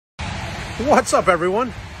What's up, everyone?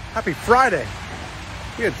 Happy Friday.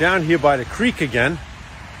 We are down here by the creek again.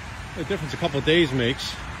 The difference a couple of days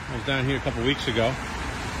makes. I was down here a couple of weeks ago,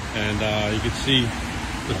 and you can see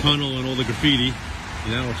the tunnel and all the graffiti.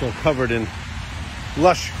 Now it's all covered in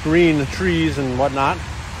lush green trees and whatnot.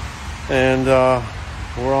 And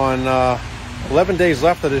we're on 11 days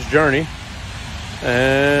left of this journey,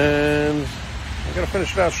 and I'm gonna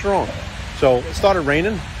finish it out strong. So it started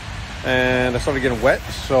raining, and I started getting wet,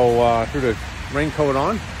 so I threw the raincoat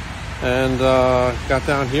on and got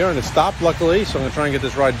down here, and it stopped luckily, so I'm gonna try and get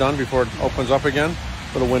this ride done before it opens up again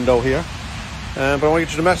for the window here. But I want to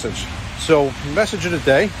get you the message. So the message of the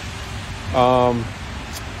day, are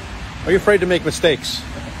you afraid to make mistakes?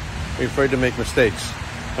 Are you afraid to make mistakes?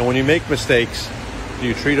 And when you make mistakes, do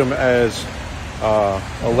you treat them as a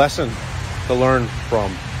lesson to learn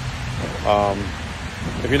from?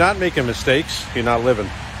 If you're not making mistakes, you're not living.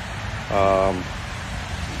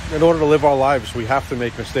 In order to live our lives, we have to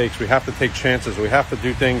make mistakes. We have to take chances. We have to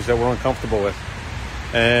do things that we're uncomfortable with.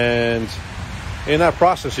 And in that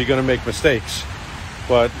process, you're going to make mistakes.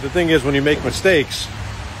 But the thing is, when you make mistakes,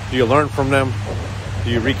 do you learn from them? Do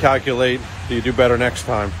you recalculate? Do you do better next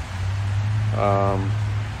time?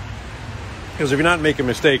 Because if you're not making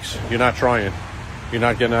mistakes, you're not trying. You're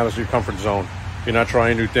not getting out of your comfort zone. You're not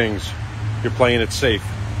trying new things. You're playing it safe.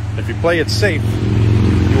 If you play it safe,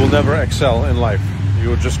 you will never excel in life. You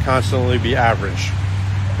will just constantly be average.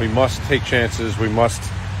 We must take chances. We must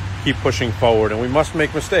keep pushing forward, and we must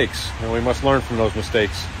make mistakes, and we must learn from those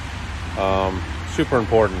mistakes. Super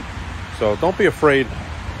important. So don't be afraid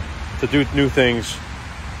to do new things,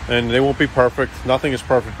 and they won't be perfect. Nothing is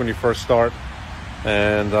perfect when you first start,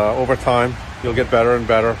 and over time you'll get better and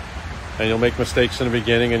better, and you'll make mistakes in the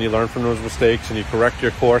beginning, and you learn from those mistakes, and you correct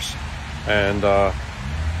your course, and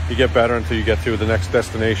you get better until you get to the next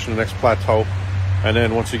destination, the next plateau. And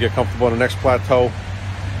then once you get comfortable in the next plateau,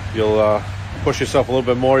 you'll push yourself a little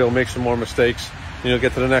bit more, you'll make some more mistakes, and you'll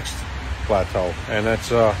get to the next plateau. And that's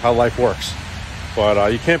how life works.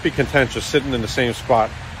 But you can't be content just sitting in the same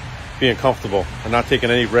spot, being comfortable, and not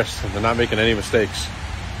taking any risks, and not making any mistakes,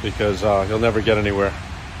 because you'll never get anywhere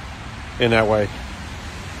in that way.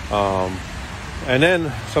 And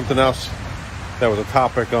then something else that was a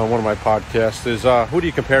topic on one of my podcasts is who do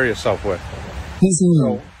you compare yourself with?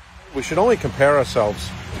 So we should only compare ourselves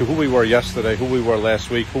to who we were yesterday, who we were last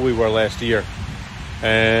week, who we were last year.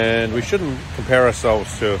 And we shouldn't compare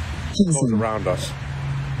ourselves to those around us.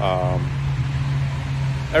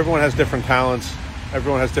 Everyone has different talents.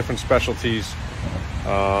 Everyone has different specialties.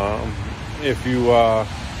 If you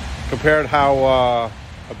compared how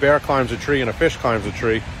a bear climbs a tree and a fish climbs a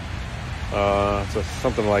tree,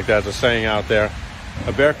 something like that. It's a saying out there.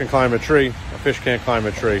 A bear can climb a tree, a fish can't climb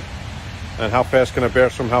a tree. And how fast can a bear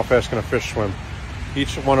swim? How fast can a fish swim?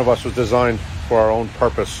 Each one of us was designed for our own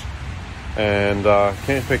purpose. And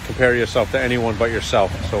can't compare yourself to anyone but yourself.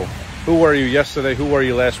 So who were you yesterday? Who were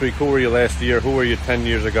you last week? Who were you last year? Who were you 10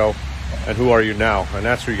 years ago? And who are you now? And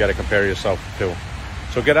that's who you got to compare yourself to.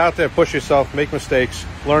 So get out there, push yourself, make mistakes,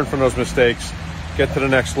 learn from those mistakes, get to the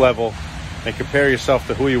next level, and compare yourself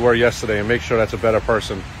to who you were yesterday, and make sure that's a better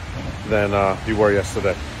person than you were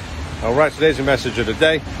yesterday. All right, today's the message of the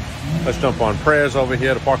day. Let's jump on prayers over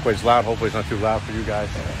here. The parkway's loud. Hopefully it's not too loud for you guys.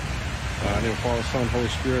 In the name of Father, Son, Holy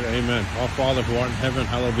Spirit, amen. Our Father who art in heaven,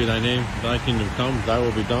 hallowed be thy name. Thy kingdom come, thy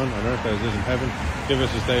will be done on earth as it is in heaven. Give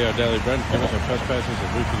us this day our daily bread. Give us our trespasses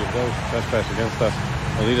as we forgive those who trespass against us.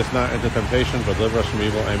 And lead us not into temptation, but deliver us from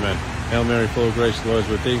evil. Amen. Hail Mary, full of grace, the Lord is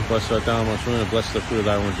with thee. Blessed art thou amongst women, and blessed is the fruit of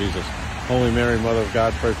thy womb, Jesus. Holy Mary, Mother of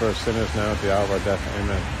God, pray for us sinners now at the hour of our death.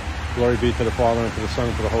 Amen. Glory be to the Father, and to the Son,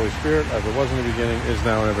 and to the Holy Spirit, as it was in the beginning, is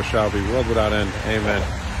now, and ever shall be, world without end. Amen.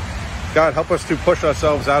 God, help us to push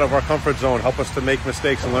ourselves out of our comfort zone. Help us to make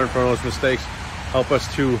mistakes and learn from those mistakes. Help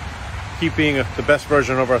us to keep being the best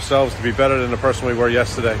version of ourselves, to be better than the person we were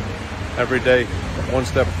yesterday. Every day, one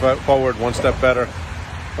step forward, one step better,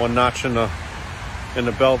 one notch in the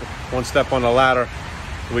belt, one step on the ladder,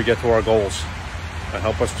 till we get to our goals. And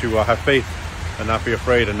help us to have faith and not be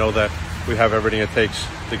afraid, and know that we have everything it takes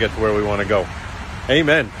to get to where we want to go.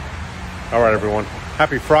 Amen. All right, everyone.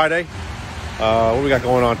 Happy Friday. What do we got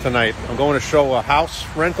going on tonight? I'm going to show a house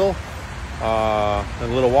rental in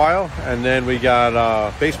a little while. And then we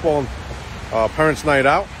got baseball parents' night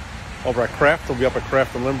out over at Kraft. We'll be up at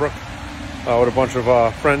Kraft in Lynbrook with a bunch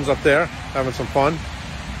of friends up there having some fun.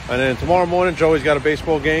 And then tomorrow morning, Joey's got a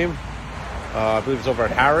baseball game. I believe it's over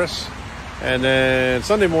at Harris. And then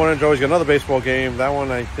Sunday morning, Joey's got another baseball game. That one,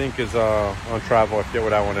 I think, is on travel. I forget what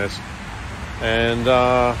that one is. And,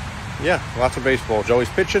 yeah, lots of baseball. Joey's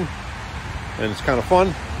pitching, and it's kind of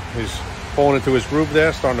fun. He's pulling into his groove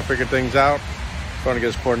there, starting to figure things out, starting to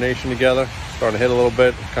get his coordination together, starting to hit a little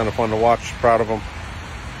bit. It's kind of fun to watch. Proud of him.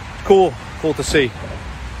 It's cool to see.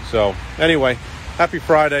 So anyway, happy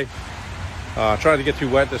Friday. Trying to get too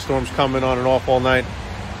wet. The storm's coming on and off all night,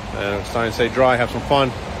 and it's time to stay dry, have some fun,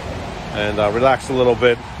 and relax a little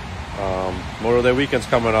bit. Memorial Day weekend's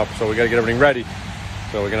coming up, so we got to get everything ready.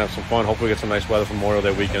 So we're gonna have some fun. Hopefully we get some nice weather for Memorial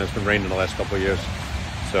Day weekend. It's been raining the last couple of years.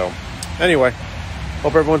 So anyway,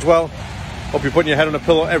 hope everyone's well. Hope you're putting your head on a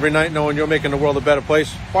pillow every night knowing you're making the world a better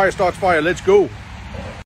place. Fire starts fire. Let's go.